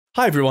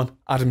Hi everyone,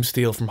 Adam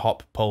Steele from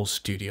Hop Pole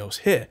Studios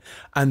here,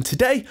 and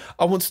today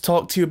I want to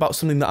talk to you about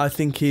something that I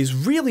think is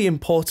really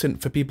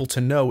important for people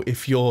to know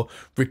if you're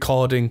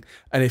recording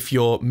and if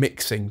you're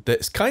mixing,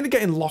 that's kind of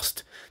getting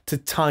lost to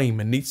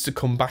time and needs to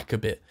come back a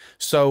bit.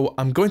 So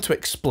I'm going to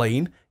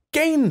explain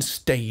gain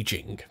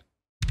staging.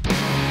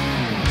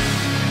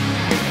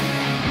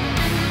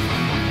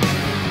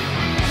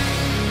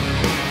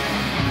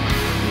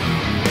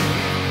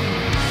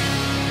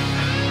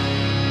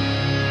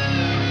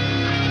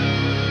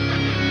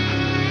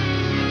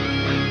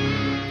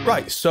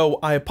 Right, so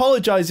I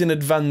apologise in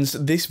advance.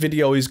 This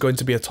video is going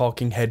to be a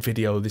talking head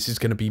video. This is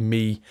going to be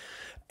me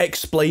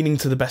explaining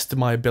to the best of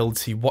my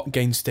ability what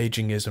gain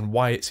staging is and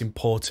why it's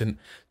important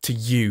to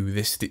you.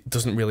 This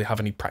doesn't really have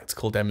any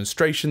practical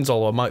demonstrations,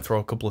 although I might throw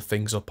a couple of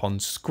things up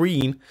on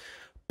screen,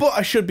 but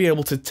I should be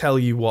able to tell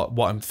you what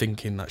I'm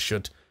thinking that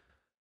should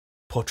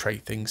portray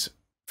things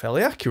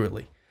fairly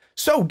accurately.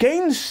 So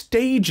gain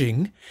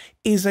staging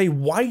is a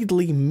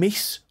widely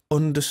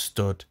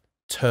misunderstood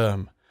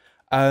term.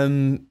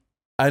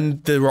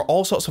 And there are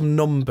all sorts of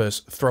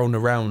numbers thrown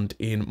around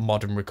in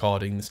modern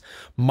recordings,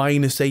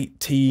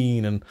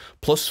 -18 and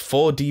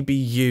 +4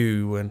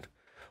 dBu, and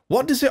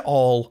what does it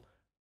all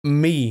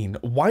mean?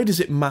 Why does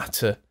it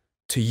matter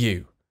to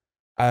you?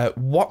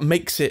 What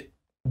makes it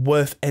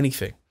worth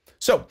anything?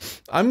 So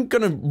I'm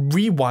going to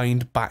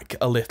rewind back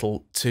a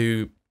little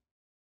to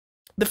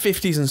the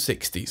 50s and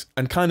 60s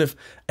and kind of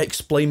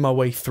explain my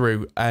way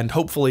through, and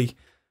hopefully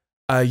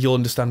you'll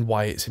understand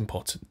why it's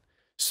important.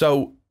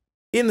 So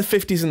in the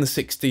 50s and the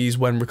 60s,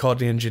 when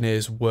recording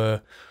engineers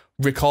were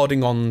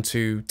recording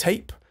onto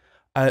tape,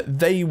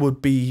 they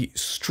would be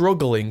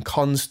struggling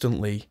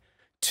constantly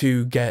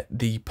to get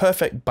the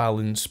perfect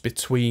balance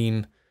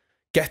between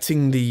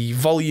getting the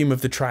volume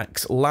of the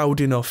tracks loud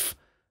enough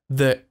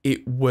that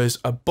it was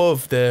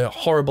above the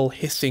horrible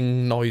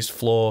hissing noise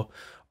floor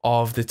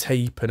of the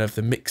tape and of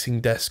the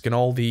mixing desk and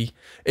all the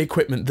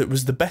equipment that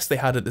was the best they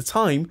had at the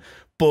time,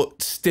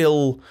 but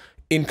still,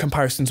 in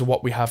comparison to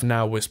what we have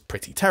now, was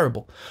pretty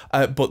terrible.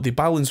 But the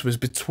balance was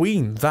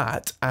between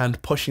that and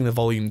pushing the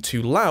volume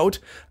too loud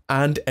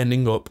and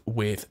ending up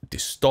with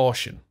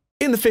distortion.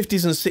 In the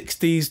 50s and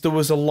 60s, there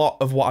was a lot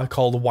of what I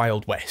call the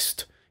Wild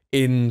West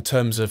in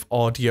terms of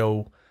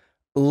audio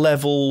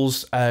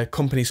levels.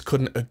 Companies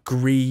couldn't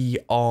agree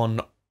on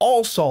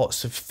all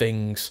sorts of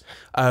things,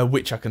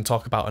 which I can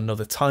talk about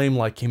another time,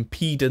 like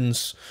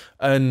impedance,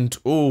 and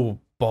oh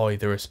boy,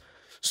 there is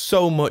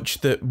so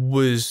much that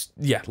was,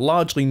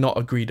 largely not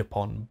agreed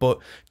upon. But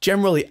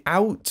generally,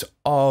 out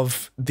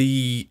of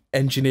the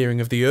engineering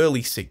of the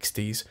early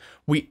 60s,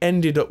 we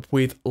ended up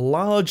with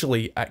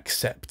largely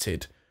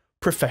accepted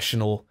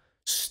professional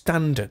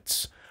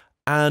standards.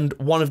 And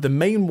one of the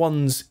main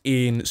ones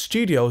in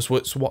studios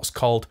was what's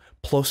called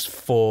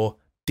 +4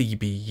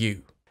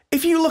 dBu.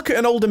 If you look at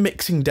an older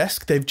mixing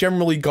desk, they've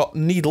generally got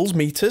needles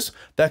meters.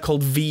 They're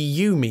called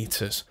VU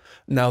meters.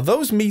 Now,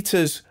 those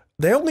meters,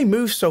 they only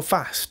move so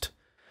fast.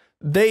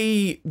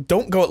 They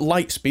don't go at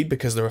light speed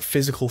because they're a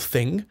physical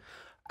thing,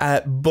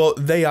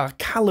 but they are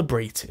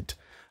calibrated.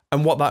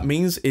 And what that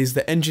means is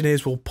that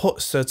engineers will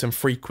put certain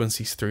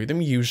frequencies through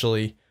them,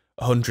 usually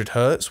 100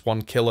 Hertz,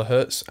 1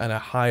 kilohertz, and a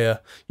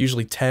higher,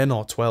 usually 10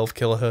 or 12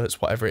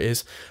 kilohertz, whatever it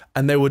is.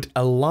 And they would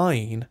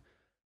align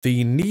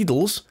the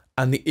needles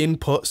and the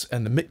inputs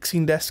and the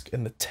mixing desk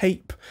and the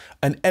tape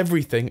and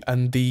everything.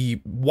 And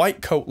the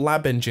white coat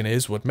lab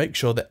engineers would make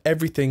sure that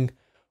everything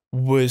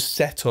was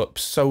set up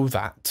so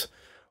that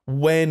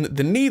when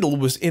the needle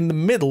was in the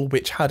middle,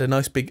 which had a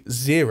nice big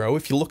 0,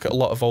 if you look at a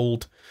lot of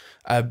old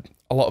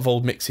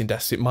mixing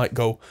desks, it might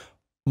go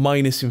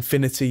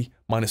 -infinity,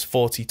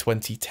 -40,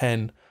 20,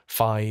 10,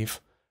 5,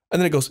 and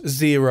then it goes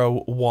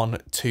 0, 1,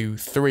 2,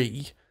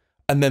 3,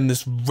 and then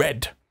there's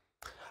red.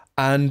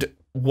 And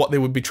what they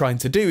would be trying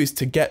to do is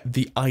to get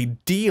the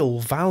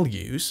ideal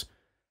values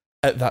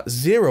at that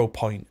 0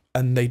 point,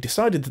 and they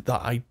decided that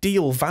that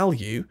ideal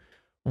value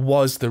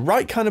was the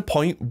right kind of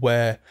point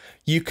where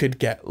you could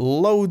get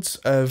loads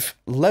of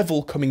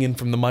level coming in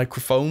from the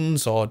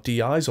microphones or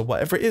DIs or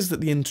whatever it is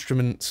that the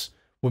instruments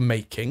were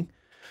making,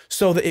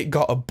 so that it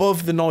got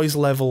above the noise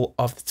level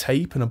of the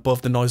tape and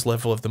above the noise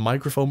level of the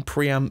microphone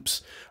preamps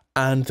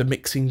and the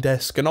mixing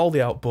desk and all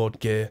the outboard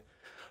gear,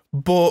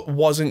 but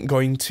wasn't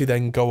going to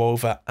then go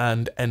over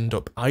and end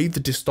up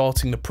either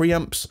distorting the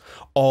preamps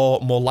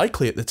or, more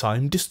likely at the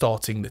time,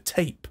 distorting the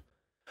tape.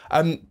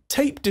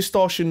 Tape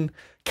distortion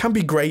can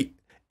be great.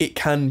 It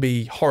can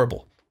be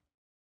horrible.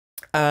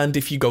 And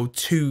if you go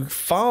too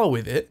far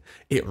with it,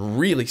 it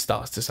really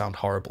starts to sound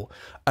horrible.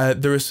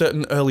 There are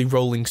certain early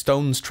Rolling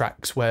Stones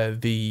tracks where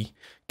the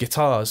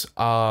guitars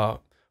are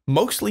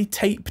mostly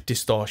tape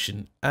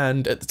distortion.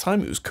 And at the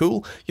time it was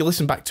cool. You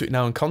listen back to it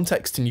now in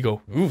context and you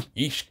go, ooh,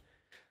 yeesh.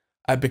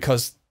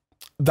 Because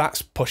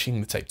that's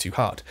pushing the tape too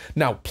hard.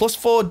 Now,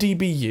 +4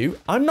 dBu,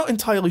 I'm not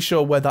entirely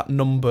sure where that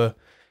number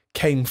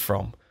came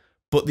from.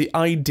 But the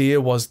idea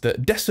was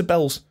that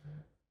decibels,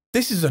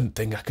 this is a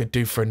thing I could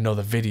do for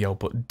another video,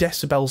 but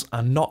decibels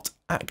are not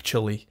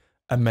actually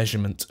a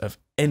measurement of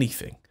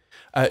anything.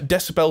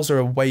 Decibels are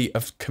a way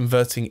of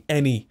converting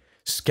any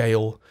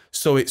scale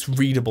so it's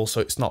readable,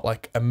 so it's not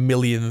like a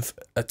millionth,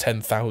 a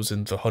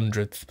 10,000th, a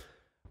hundredth.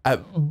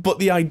 But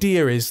the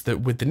idea is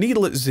that with the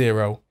needle at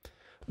 0,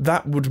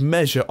 that would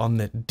measure on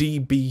the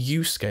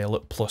dBu scale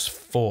at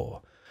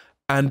 +4.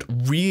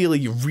 And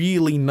really,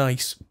 really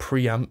nice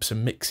preamps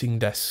and mixing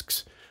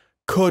desks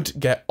could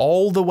get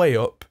all the way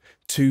up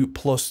to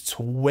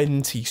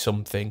 +20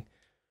 something,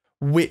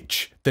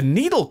 which the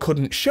needle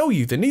couldn't show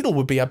you. The needle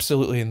would be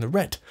absolutely in the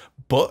red.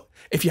 But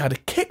if you had a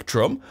kick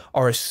drum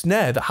or a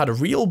snare that had a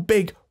real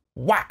big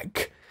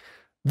whack,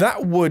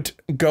 that would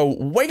go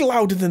way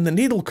louder than the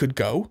needle could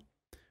go,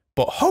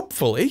 but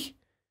hopefully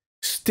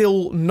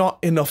still not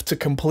enough to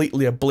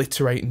completely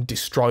obliterate and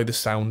destroy the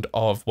sound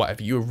of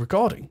whatever you were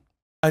recording.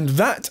 And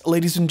that,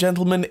 ladies and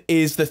gentlemen,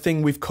 is the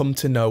thing we've come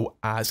to know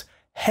as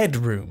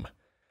headroom.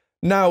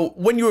 Now,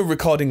 when you were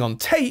recording on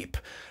tape,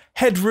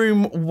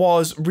 headroom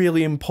was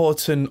really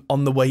important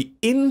on the way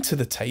into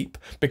the tape,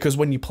 because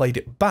when you played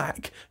it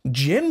back,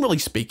 generally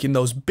speaking,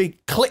 those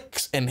big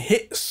clicks and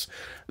hits,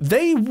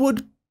 they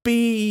would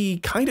be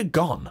kind of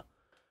gone.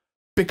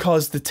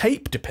 Because the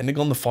tape, depending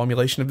on the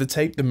formulation of the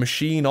tape, the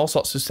machine, all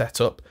sorts of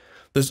setup,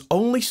 there's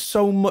only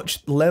so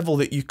much level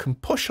that you can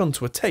push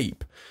onto a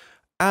tape.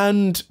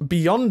 And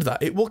beyond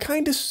that, it will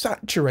kind of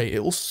saturate,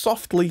 it will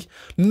softly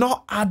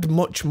not add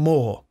much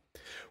more.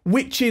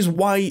 Which is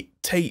why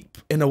tape,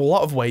 in a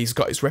lot of ways,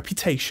 got its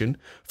reputation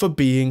for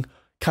being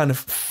kind of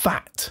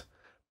fat.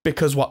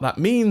 Because what that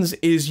means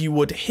is you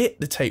would hit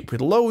the tape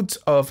with loads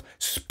of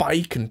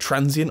spike and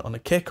transient on a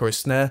kick or a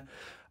snare,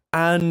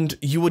 and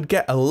you would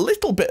get a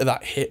little bit of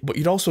that hit, but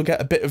you'd also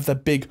get a bit of the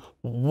big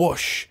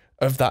whoosh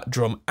of that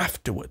drum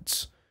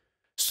afterwards.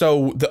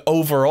 So the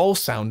overall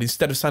sound,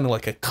 instead of sounding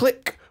like a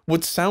click,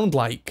 would sound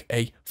like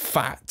a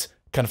fat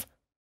kind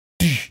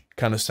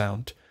of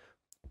sound,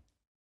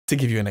 to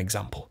give you an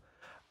example.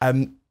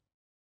 And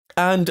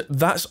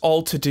that's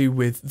all to do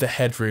with the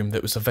headroom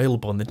that was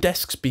available and the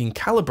desks being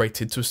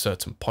calibrated to a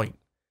certain point.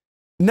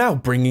 Now,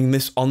 bringing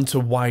this on to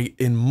why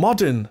in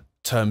modern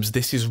terms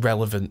this is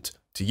relevant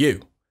to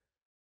you.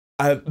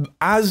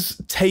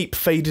 As tape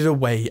faded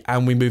away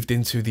and we moved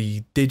into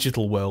the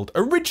digital world,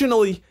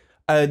 originally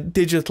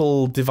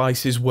digital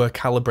devices were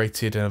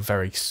calibrated in a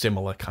very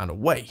similar kind of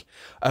way,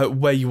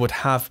 where you would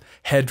have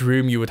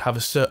headroom, you would have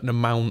a certain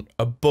amount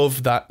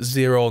above that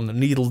 0 on the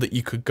needle that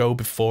you could go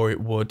before it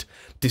would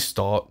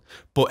distort.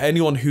 But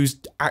anyone who's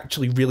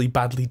actually really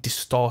badly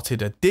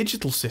distorted a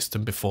digital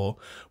system before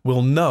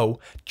will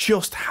know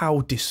just how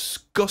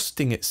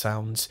disgusting it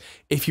sounds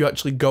if you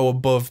actually go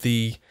above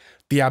the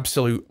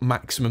absolute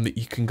maximum that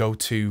you can go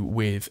to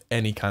with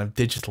any kind of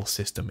digital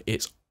system.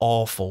 It's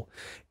awful.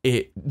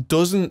 It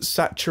doesn't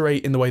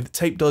saturate in the way that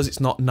tape does. It's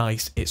not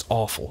nice. It's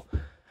awful.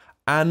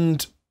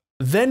 And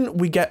then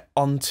we get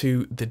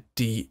onto the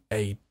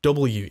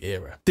DAW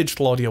era.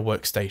 Digital audio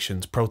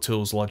workstations, Pro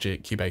Tools,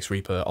 Logic, Cubase,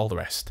 Reaper, all the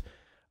rest.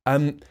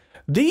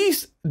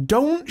 These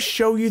don't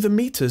show you the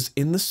meters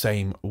in the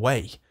same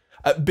way.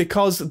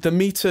 Because the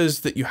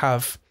meters that you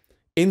have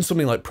in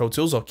something like Pro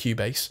Tools or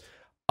Cubase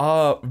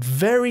are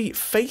very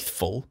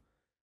faithful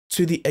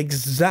to the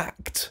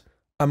exact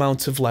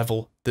amount of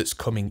level that's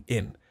coming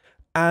in.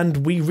 And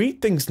we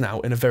read things now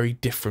in a very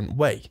different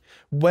way,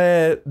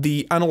 where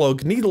the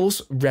analog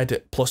needles read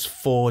at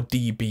 +4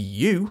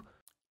 dBu,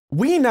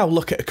 we now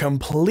look at a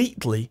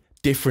completely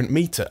different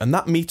meter, and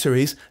that meter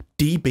is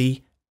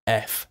dBFS.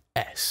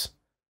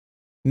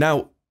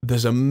 Now,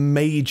 there's a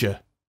major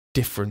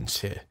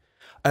difference here.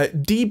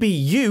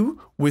 dBu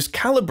was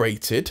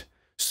calibrated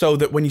so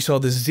that when you saw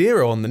the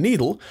 0 on the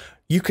needle,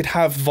 you could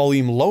have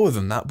volume lower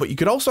than that, but you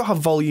could also have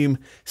volume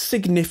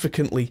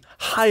significantly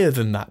higher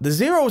than that. The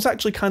 0 is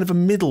actually kind of a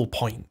middle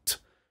point.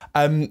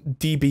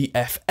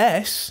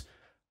 dBFS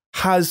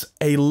has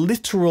a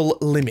literal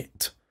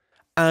limit.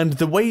 And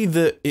the way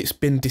that it's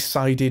been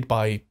decided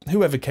by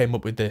whoever came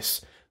up with this,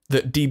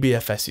 that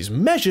dBFS is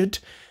measured,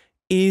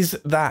 is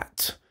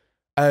that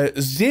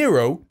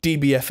 0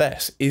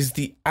 dBFS is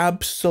the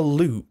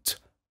absolute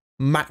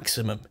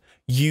maximum.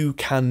 You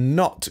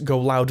cannot go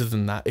louder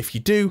than that. If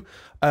you do,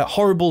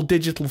 horrible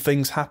digital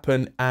things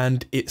happen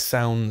and it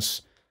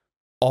sounds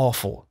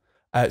awful.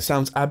 It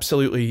sounds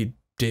absolutely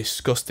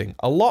disgusting.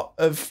 A lot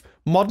of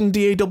modern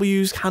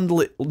DAWs handle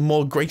it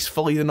more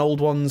gracefully than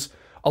old ones.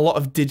 A lot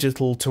of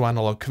digital to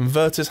analog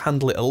converters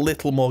handle it a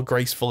little more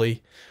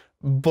gracefully,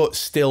 but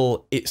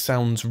still it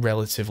sounds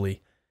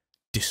relatively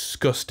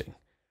disgusting.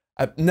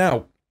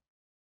 Now,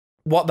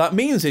 what that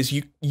means is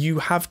you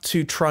have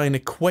to try and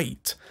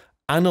equate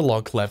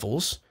analog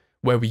levels,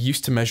 where we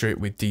used to measure it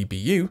with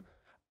dBu,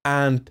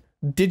 and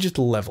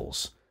digital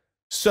levels.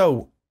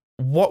 So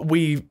what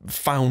we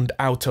found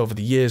out over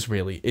the years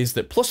really is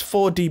that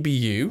 +4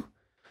 dBu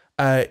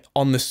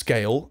on the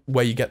scale,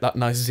 where you get that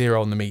nice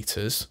 0 on the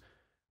meters,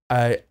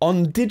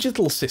 on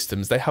digital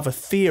systems, they have a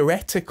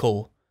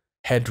theoretical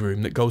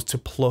headroom that goes to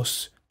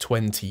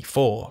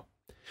 +24,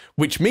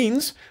 which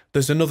means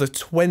there's another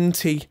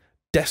 20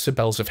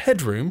 decibels of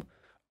headroom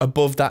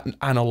above that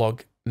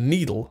analog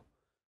needle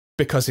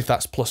because if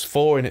that's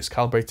 +4 and it's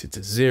calibrated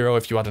to 0,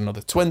 if you add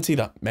another 20,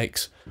 that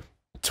makes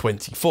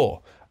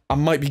 24. I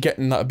might be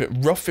getting that a bit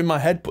rough in my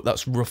head, but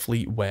that's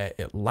roughly where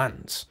it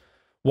lands.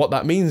 What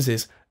that means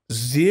is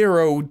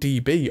 0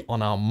 dB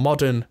on our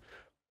modern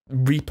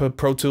Reaper,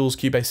 Pro Tools,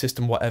 Cubase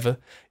system, whatever,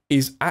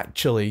 is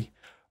actually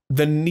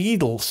the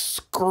needle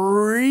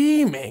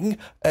screaming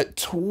at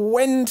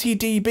 20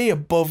 dB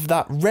above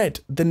that red.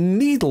 The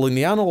needle in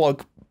the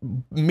analog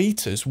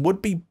meters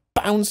would be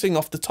bouncing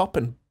off the top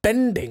and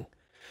bending.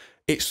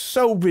 It's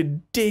so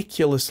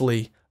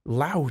ridiculously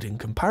loud in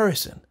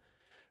comparison,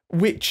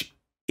 which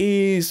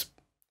is,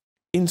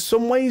 in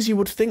some ways you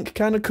would think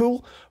kind of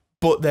cool,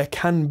 but there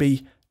can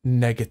be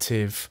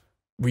negative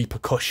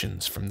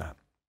repercussions from that.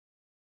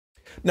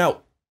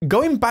 Now,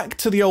 going back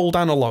to the old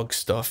analog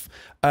stuff,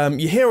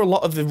 you hear a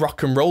lot of the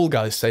rock and roll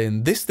guys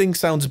saying this thing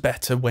sounds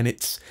better when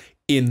it's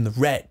in the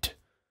red.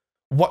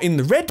 What in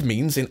the red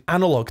means in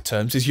analog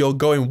terms is you're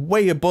going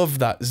way above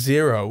that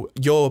 0.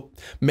 You're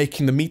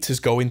making the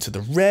meters go into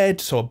the red,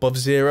 so above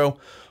 0.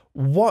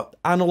 What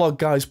analog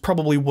guys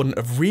probably wouldn't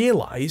have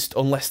realized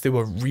unless they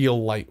were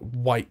real like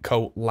white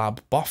coat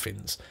lab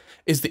boffins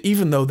is that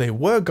even though they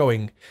were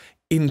going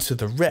into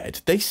the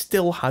red, they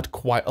still had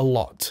quite a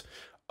lot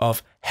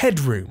of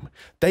headroom.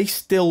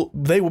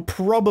 They were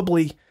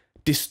probably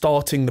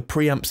distorting the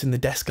preamps in the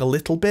desk a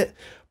little bit,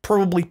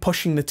 probably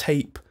pushing the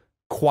tape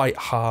quite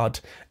hard.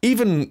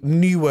 Even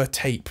newer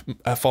tape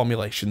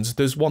formulations,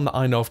 there's one that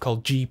I know of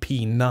called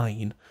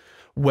GP9,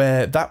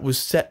 where that was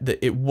set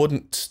that it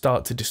wouldn't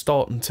start to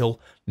distort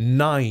until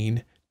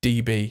 9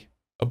 dB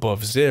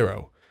above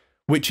 0,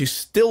 which is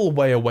still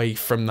way away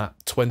from that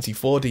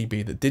 24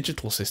 dB that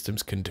digital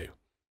systems can do.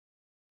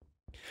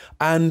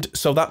 And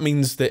so that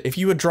means that if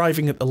you were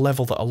driving at the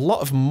level that a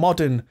lot of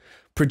modern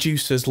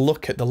producers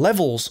look at the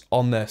levels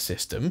on their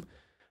system,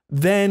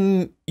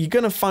 then you're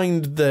going to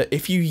find that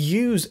if you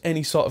use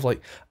any sort of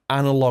like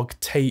analog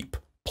tape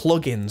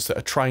plugins that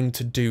are trying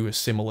to do a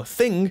similar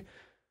thing,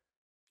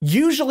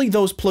 usually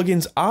those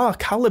plugins are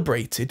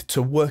calibrated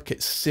to work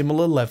at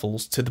similar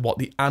levels to what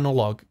the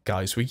analog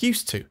guys were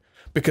used to,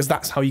 because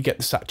that's how you get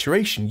the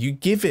saturation. You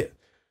give it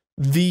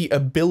the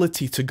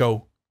ability to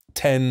go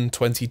 10,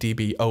 20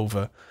 dB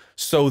over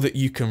so that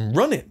you can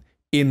run it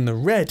in the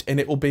red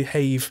and it will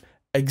behave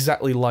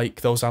exactly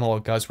like those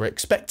analog guys were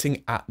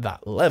expecting at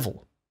that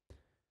level.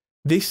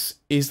 This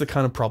is the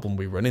kind of problem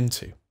we run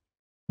into.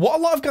 What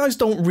a lot of guys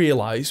don't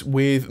realize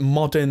with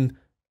modern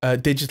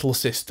digital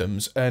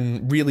systems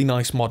and really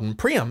nice modern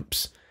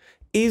preamps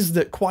is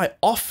that quite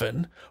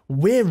often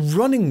we're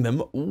running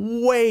them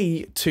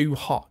way too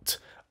hot,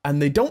 and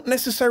they don't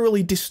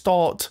necessarily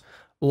distort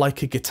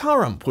like a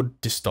guitar amp would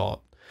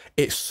distort.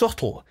 It's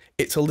subtle,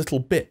 it's a little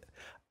bit,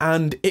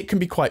 and it can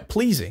be quite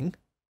pleasing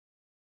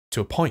to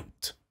a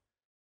point.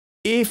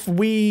 If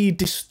we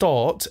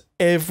distort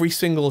every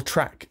single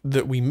track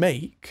that we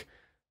make,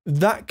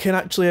 that can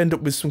actually end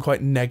up with some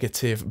quite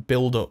negative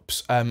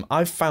build-ups.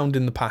 I've found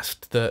in the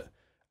past that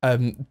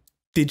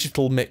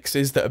digital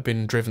mixes that have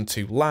been driven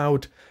too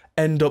loud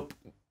end up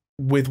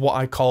with what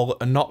I call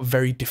a not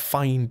very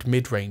defined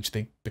mid-range.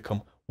 They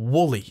become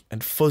woolly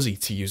and fuzzy,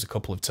 to use a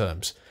couple of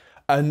terms.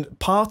 And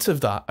part of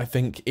that, I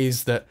think,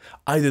 is that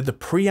either the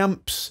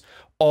preamps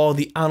or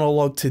the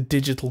analog to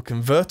digital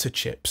converter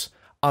chips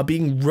are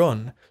being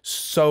run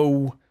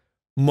so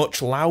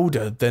much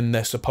louder than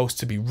they're supposed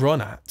to be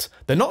run at.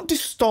 They're not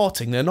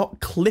distorting, they're not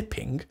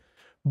clipping,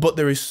 but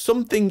there is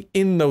something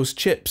in those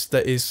chips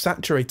that is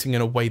saturating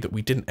in a way that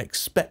we didn't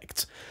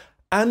expect.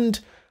 And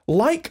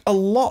like a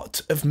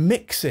lot of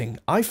mixing,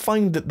 I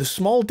find that the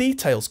small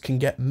details can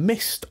get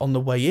missed on the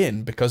way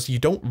in because you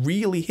don't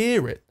really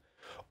hear it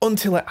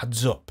until it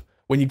adds up.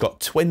 When you've got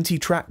 20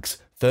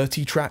 tracks,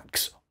 30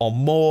 tracks or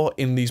more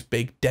in these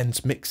big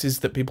dense mixes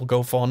that people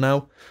go for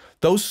now,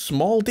 those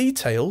small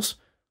details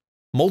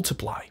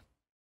multiply.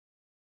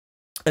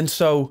 And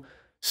so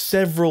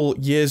several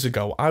years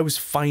ago, I was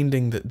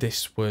finding that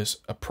this was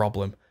a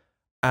problem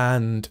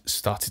and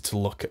started to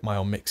look at my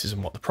own mixes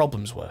and what the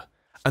problems were.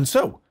 And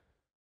so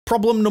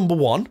problem number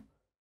one,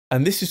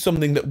 and this is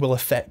something that will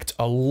affect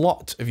a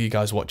lot of you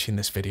guys watching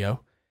this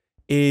video,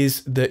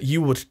 is that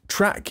you would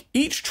track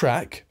each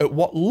track at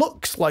what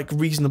looks like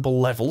reasonable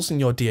levels in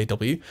your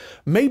DAW.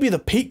 Maybe the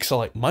peaks are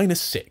like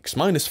 -6,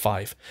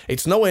 -5.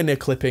 It's nowhere near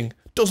clipping,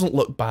 doesn't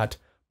look bad,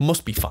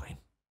 must be fine.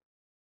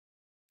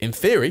 In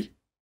theory,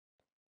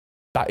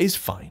 that is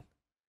fine.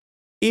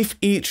 If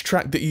each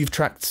track that you've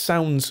tracked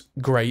sounds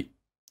great,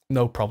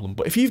 no problem.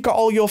 But if you've got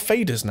all your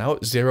faders now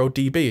at 0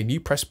 dB and you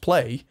press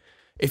play,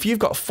 if you've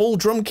got a full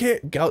drum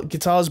kit,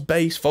 guitars,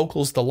 bass,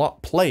 vocals, the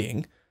lot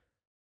playing,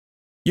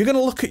 you're going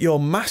to look at your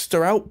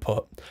master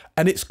output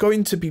and it's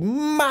going to be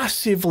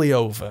massively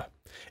over.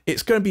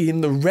 It's going to be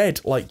in the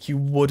red like you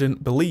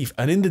wouldn't believe,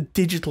 and in the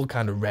digital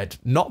kind of red,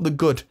 not the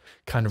good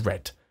kind of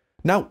red.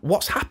 Now,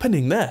 what's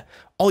happening there?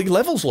 All your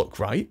levels look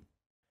right.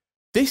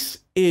 This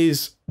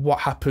is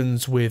what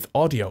happens with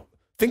audio.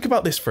 Think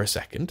about this for a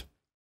second.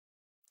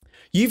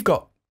 You've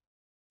got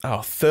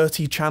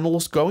 30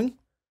 channels going.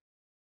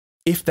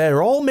 If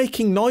they're all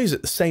making noise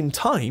at the same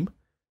time,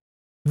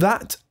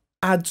 that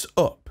adds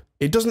up.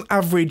 It doesn't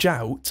average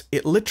out,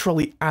 it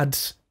literally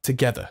adds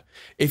together.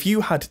 If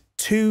you had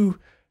two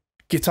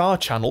guitar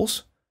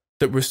channels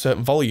that were a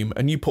certain volume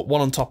and you put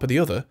one on top of the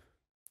other,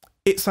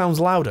 it sounds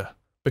louder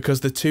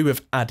because the two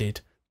have added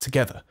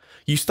together.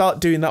 You start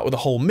doing that with a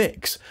whole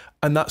mix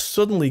and that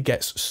suddenly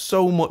gets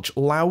so much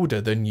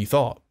louder than you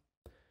thought.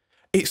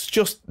 It's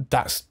just,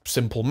 that's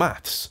simple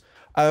maths.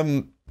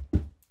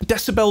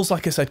 Decibels,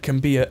 like I said, can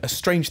be a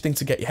strange thing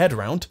to get your head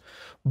around,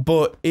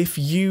 but if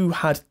you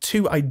had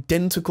two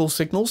identical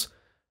signals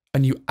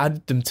and you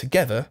add them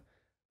together,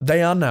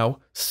 they are now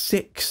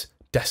 6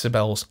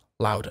 decibels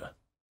louder.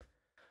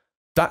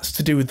 That's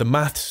to do with the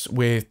maths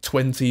with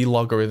 20,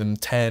 logarithm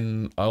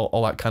 10,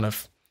 all that kind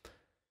of...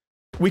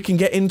 We can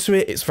get into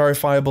it, it's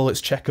verifiable,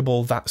 it's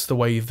checkable, that's the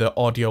way the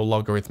audio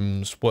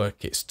logarithms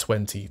work. It's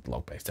 20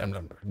 log base 10,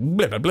 blah,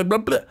 blah, blah, blah,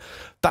 blah.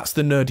 That's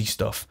the nerdy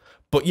stuff.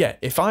 But yeah,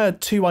 if I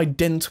had two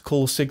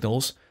identical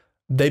signals,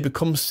 they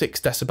become 6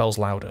 decibels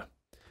louder.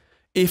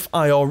 If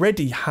I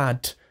already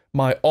had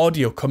my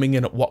audio coming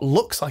in at what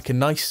looks like a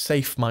nice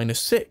safe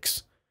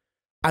 -6,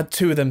 add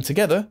two of them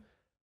together,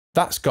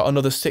 that's got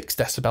another 6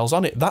 decibels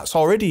on it. That's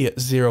already at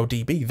 0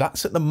 dB.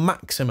 That's at the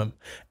maximum.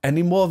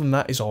 Any more than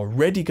that is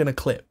already going to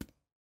clip.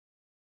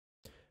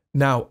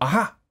 Now,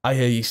 aha, I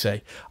hear you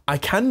say, I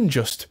can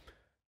just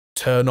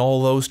turn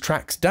all those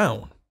tracks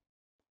down.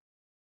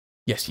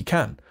 Yes, you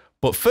can.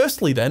 But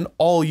firstly then,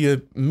 all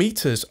your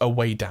meters are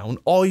way down,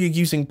 or you're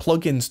using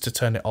plugins to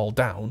turn it all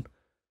down.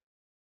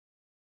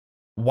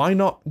 Why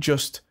not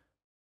just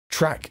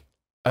track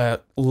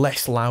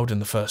less loud in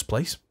the first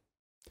place?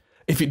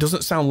 If it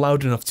doesn't sound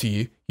loud enough to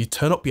you, you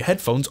turn up your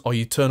headphones or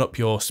you turn up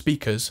your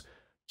speakers,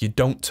 you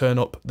don't turn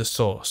up the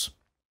source.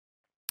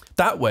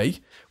 That way,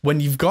 when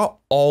you've got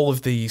all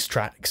of these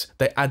tracks,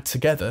 they add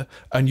together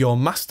and your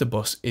master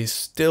bus is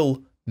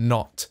still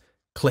not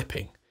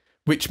clipping,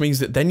 which means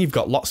that then you've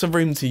got lots of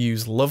room to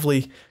use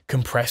lovely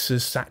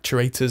compressors,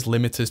 saturators,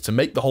 limiters to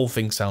make the whole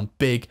thing sound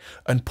big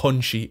and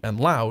punchy and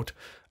loud,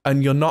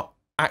 and you're not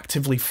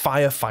actively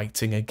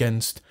firefighting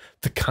against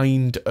the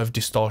kind of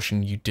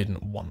distortion you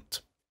didn't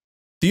want.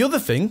 The other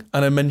thing,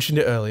 and I mentioned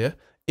it earlier,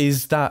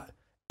 is that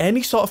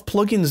any sort of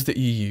plugins that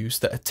you use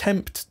that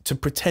attempt to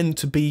pretend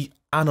to be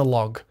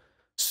analog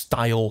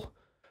style,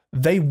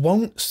 they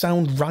won't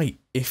sound right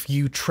if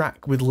you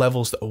track with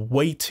levels that are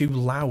way too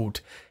loud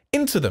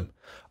into them.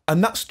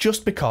 And that's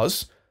just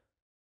because,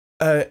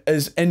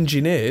 as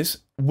engineers,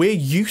 we're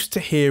used to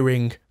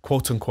hearing,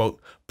 quote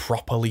unquote,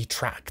 properly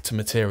tracked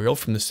material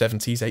from the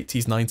 70s,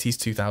 80s, 90s,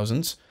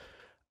 2000s.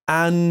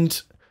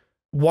 And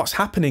what's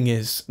happening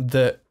is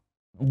that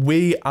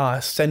we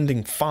are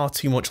sending far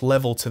too much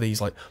level to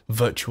these like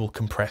virtual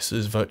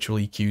compressors, virtual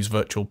EQs,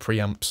 virtual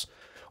preamps,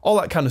 all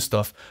that kind of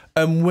stuff.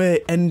 And we're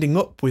ending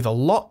up with a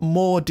lot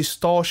more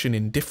distortion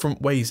in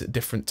different ways at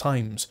different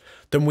times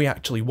than we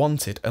actually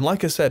wanted. And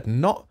like I said,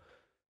 not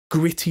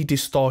gritty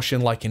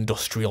distortion like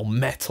industrial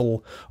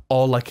metal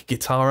or like a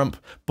guitar amp,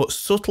 but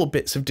subtle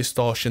bits of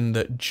distortion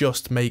that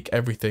just make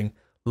everything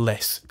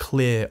less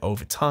clear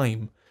over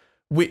time,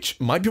 which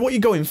might be what you're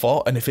going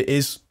for. And if it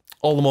is,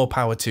 all the more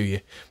power to you.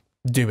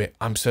 Do it.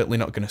 I'm certainly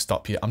not going to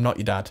stop you. I'm not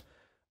your dad.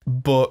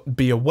 But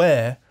be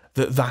aware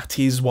that that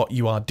is what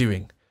you are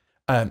doing.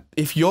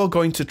 If you're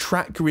going to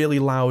track really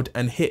loud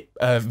and hit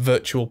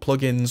virtual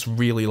plugins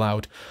really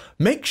loud,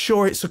 make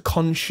sure it's a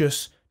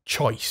conscious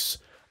choice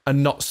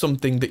and not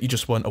something that you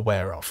just weren't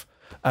aware of.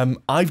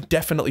 I've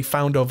definitely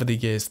found over the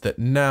years that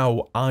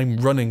now I'm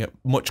running at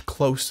much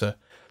closer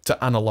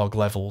to analog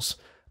levels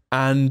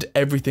and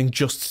everything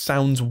just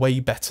sounds way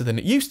better than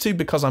it used to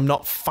because I'm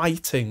not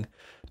fighting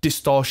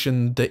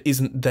distortion that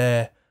isn't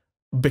there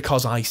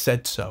because I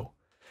said so.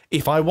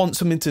 If I want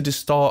something to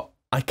distort,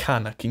 I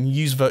can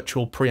use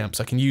virtual preamps,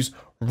 I can use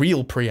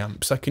real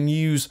preamps, I can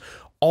use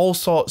all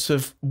sorts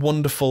of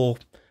wonderful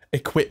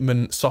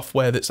equipment,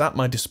 software that's at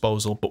my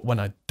disposal, but when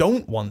I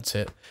don't want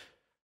it,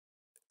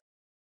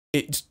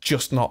 it's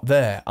just not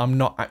there. I'm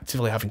not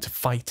actively having to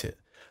fight it.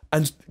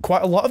 And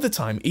quite a lot of the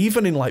time,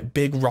 even in like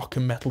big rock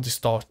and metal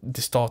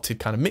distorted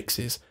kind of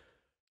mixes,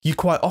 you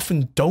quite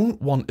often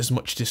don't want as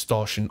much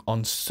distortion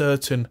on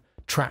certain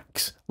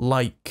tracks,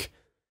 like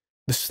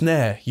the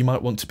snare. You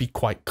might want to be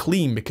quite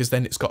clean because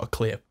then it's got a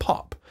clear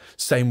pop.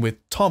 Same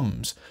with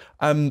toms.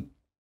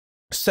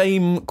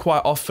 Same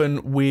quite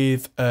often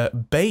with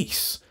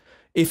bass.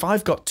 If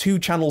I've got two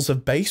channels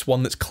of bass,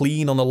 one that's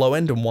clean on the low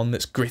end and one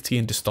that's gritty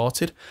and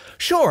distorted,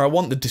 sure, I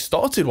want the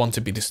distorted one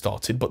to be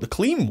distorted, but the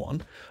clean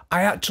one,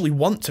 I actually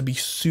want to be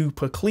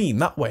super clean.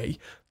 That way,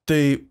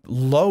 the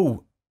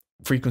low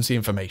frequency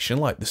information,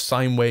 like the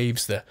sine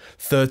waves, the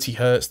 30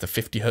 hertz, the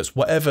 50 hertz,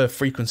 whatever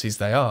frequencies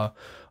they are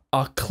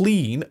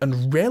clean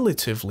and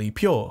relatively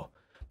pure.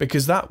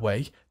 Because that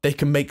way, they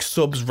can make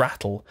subs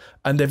rattle,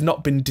 and they've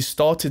not been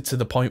distorted to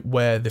the point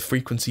where the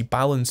frequency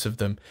balance of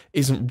them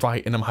isn't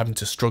right and I'm having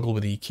to struggle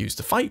with EQs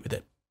to fight with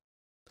it.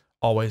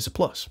 Always a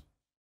plus.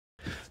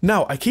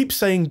 Now, I keep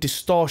saying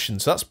distortion,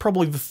 so that's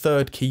probably the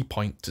third key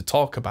point to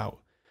talk about,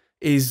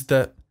 is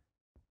that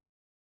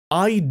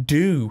I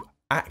do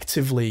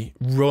actively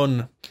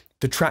run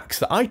the tracks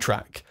that I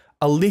track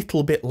a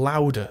little bit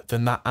louder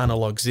than that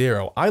analog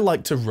 0. I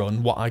like to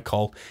run what I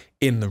call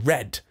in the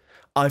red.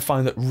 I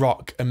find that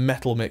rock and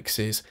metal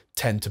mixes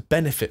tend to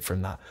benefit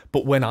from that.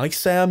 But when I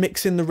say I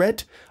mix in the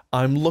red,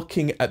 I'm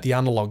looking at the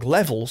analog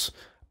levels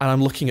and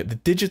I'm looking at the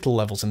digital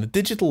levels, and the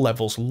digital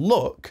levels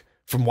look,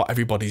 from what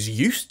everybody's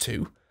used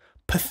to,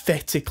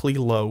 pathetically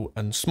low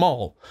and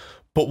small.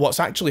 But what's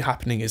actually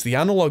happening is the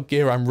analog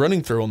gear I'm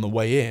running through on the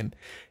way in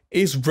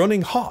is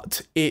running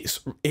hot. It's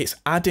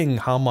adding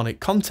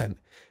harmonic content.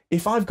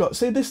 If I've got,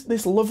 say,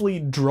 this lovely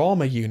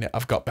drama unit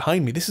I've got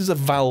behind me, this is a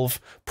valve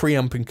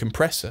preamp and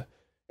compressor.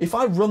 If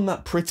I run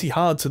that pretty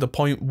hard to the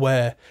point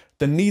where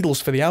the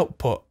needles for the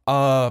output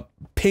are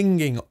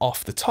pinging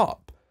off the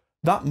top,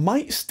 that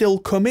might still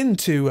come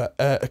into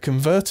a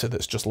converter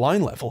that's just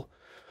line level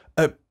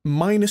at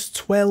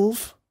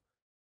 -12,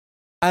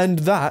 and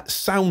that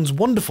sounds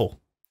wonderful.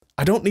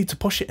 I don't need to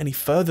push it any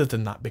further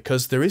than that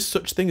because there is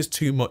such thing as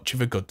too much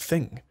of a good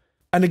thing.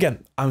 And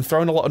again, I'm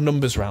throwing a lot of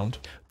numbers around.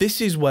 This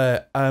is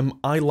where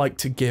I like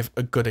to give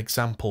a good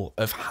example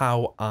of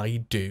how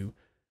I do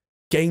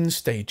gain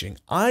staging.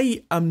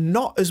 I am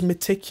not as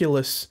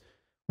meticulous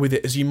with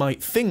it as you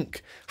might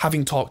think,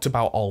 having talked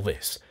about all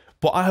this,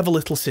 but I have a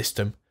little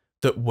system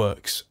that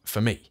works for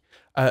me.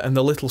 And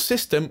the little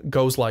system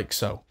goes like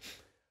so.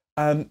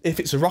 If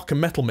it's a rock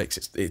and metal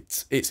mix,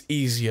 it's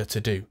easier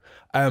to do.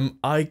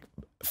 I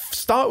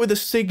start with a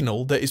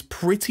signal that is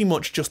pretty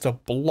much just a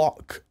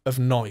block of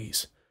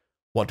noise.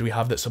 What do we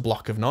have that's a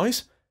block of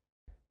noise?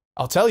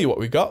 I'll tell you what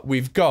we've got.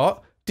 We've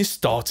got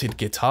distorted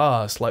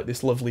guitars, like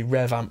this lovely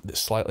rev amp that's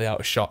slightly out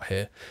of shot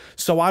here.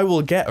 So I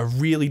will get a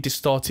really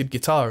distorted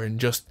guitar and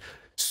just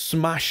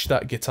smash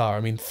that guitar.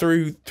 I mean,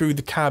 through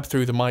the cab,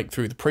 through the mic,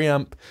 through the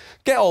preamp,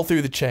 get all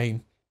through the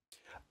chain.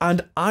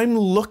 And I'm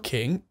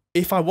looking,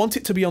 if I want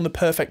it to be on the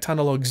perfect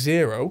analog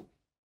 0,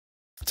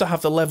 to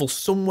have the level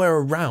somewhere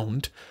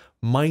around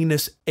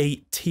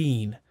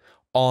 -18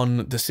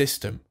 on the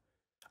system.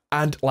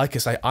 And like I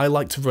say, I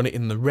like to run it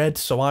in the red,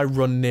 so I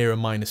run near a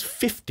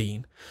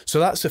 -15. So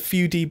that's a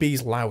few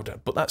dBs louder,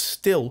 but that's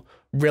still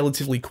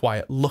relatively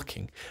quiet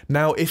looking.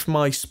 Now, if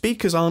my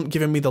speakers aren't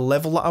giving me the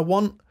level that I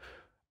want,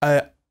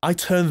 I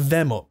turn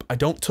them up. I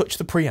don't touch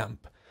the preamp.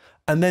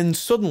 And then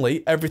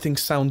suddenly everything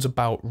sounds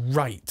about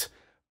right,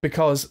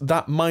 because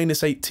that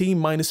 -18,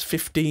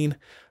 -15,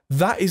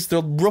 that is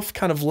the rough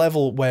kind of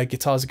level where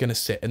guitars are going to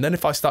sit. And then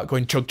if I start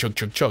going chug, chug,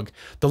 chug, chug,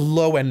 the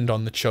low end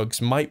on the chugs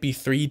might be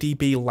 3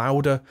 dB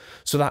louder.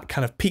 So that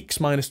kind of peaks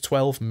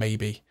 -12,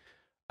 maybe.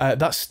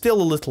 That's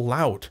still a little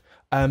loud.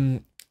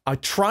 I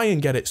try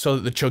and get it so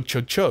that the chug,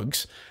 chug,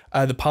 chugs,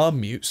 the palm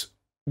mutes,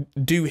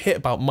 do hit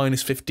about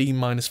 -15,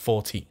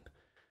 -14.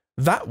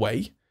 That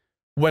way,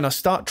 when I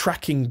start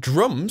tracking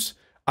drums,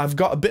 I've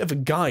got a bit of a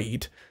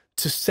guide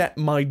to set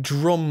my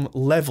drum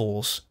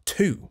levels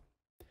to.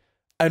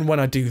 And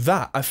when I do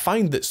that, I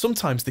find that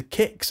sometimes the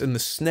kicks and the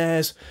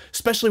snares,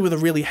 especially with a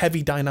really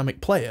heavy dynamic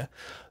player,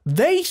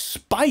 they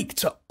spike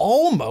to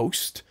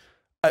almost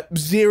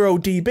 0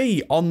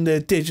 dB on the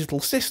digital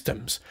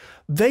systems.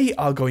 They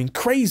are going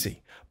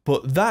crazy,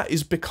 but that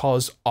is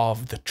because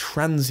of the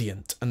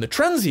transient. And the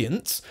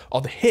transients,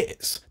 or the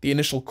hits, the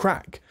initial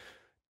crack,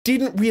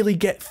 didn't really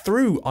get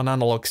through on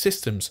analog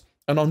systems.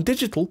 And on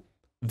digital,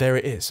 there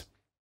it is.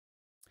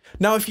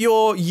 Now, if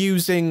you're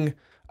using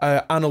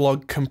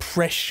analog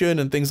compression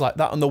and things like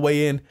that on the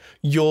way in,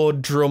 your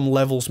drum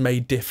levels may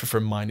differ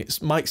from mine.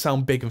 It might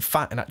sound big and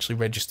fat and actually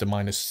register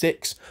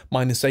 -6,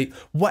 -8.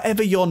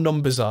 Whatever your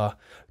numbers are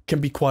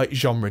can be quite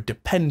genre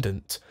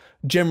dependent.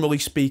 Generally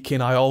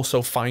speaking, I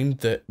also find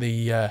that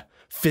the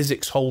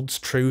physics holds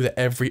true, that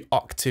every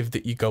octave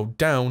that you go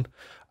down,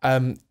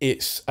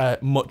 it's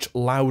much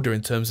louder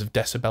in terms of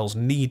decibels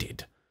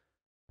needed,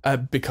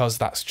 because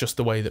that's just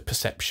the way that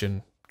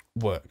perception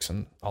works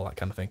and all that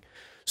kind of thing.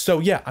 So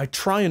yeah, I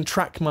try and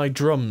track my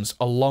drums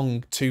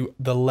along to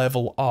the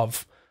level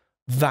of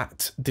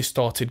that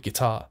distorted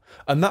guitar.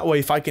 And that way,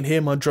 if I can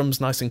hear my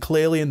drums nice and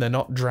clearly and they're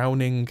not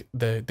drowning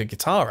the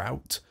guitar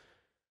out,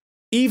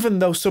 even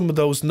though some of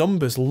those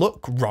numbers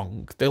look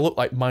wrong, they look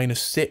like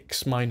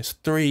 -6,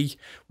 -3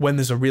 when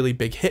there's a really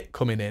big hit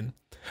coming in,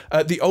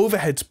 the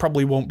overheads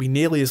probably won't be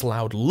nearly as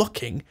loud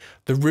looking.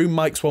 The room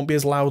mics won't be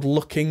as loud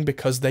looking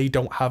because they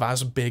don't have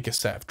as big a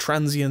set of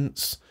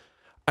transients.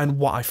 And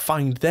what I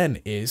find then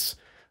is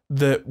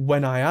that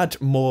when I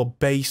add more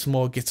bass,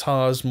 more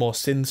guitars, more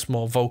synths,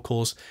 more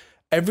vocals,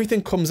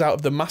 everything comes out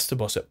of the master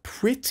bus at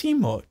pretty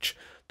much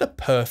the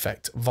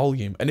perfect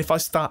volume. And if I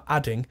start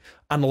adding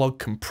analog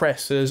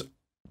compressors,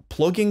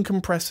 plug-in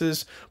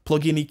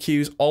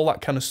EQs, all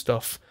that kind of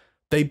stuff,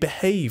 they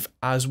behave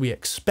as we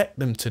expect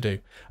them to do,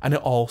 and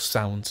it all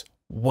sounds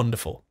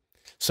wonderful.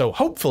 So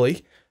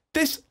hopefully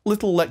this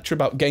little lecture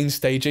about gain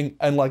staging,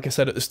 and like I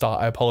said at the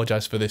start, I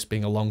apologize for this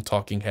being a long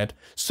talking head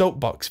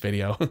soapbox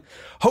video.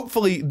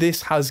 Hopefully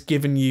this has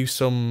given you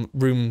some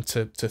room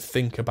to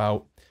think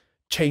about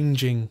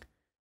changing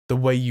the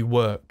way you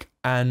work,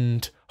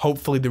 and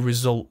hopefully the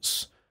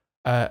results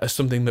are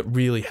something that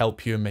really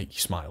help you and make you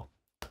smile.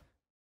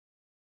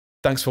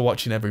 Thanks for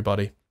watching,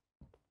 everybody.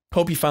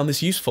 Hope you found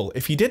this useful.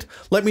 If you did,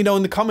 let me know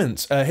in the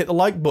comments. Hit the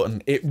like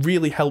button. It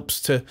really helps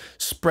to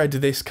spread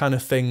this kind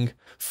of thing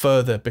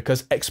further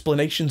because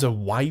explanations of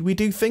why we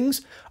do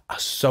things are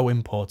so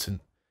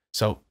important.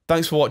 So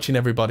thanks for watching,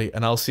 everybody,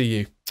 and I'll see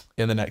you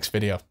in the next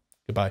video.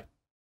 Goodbye.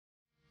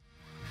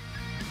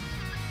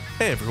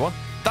 Hey everyone,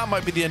 that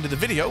might be the end of the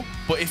video,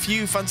 but if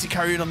you fancy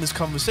carrying on this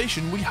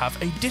conversation, we have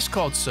a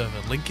Discord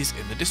server. Link is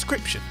in the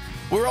description.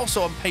 We're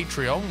also on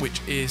Patreon, which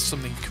is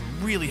something you can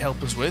really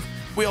help us with.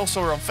 We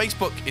also are on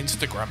Facebook,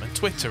 Instagram and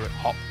Twitter at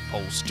Hop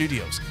Hole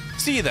Studios.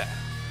 See you there.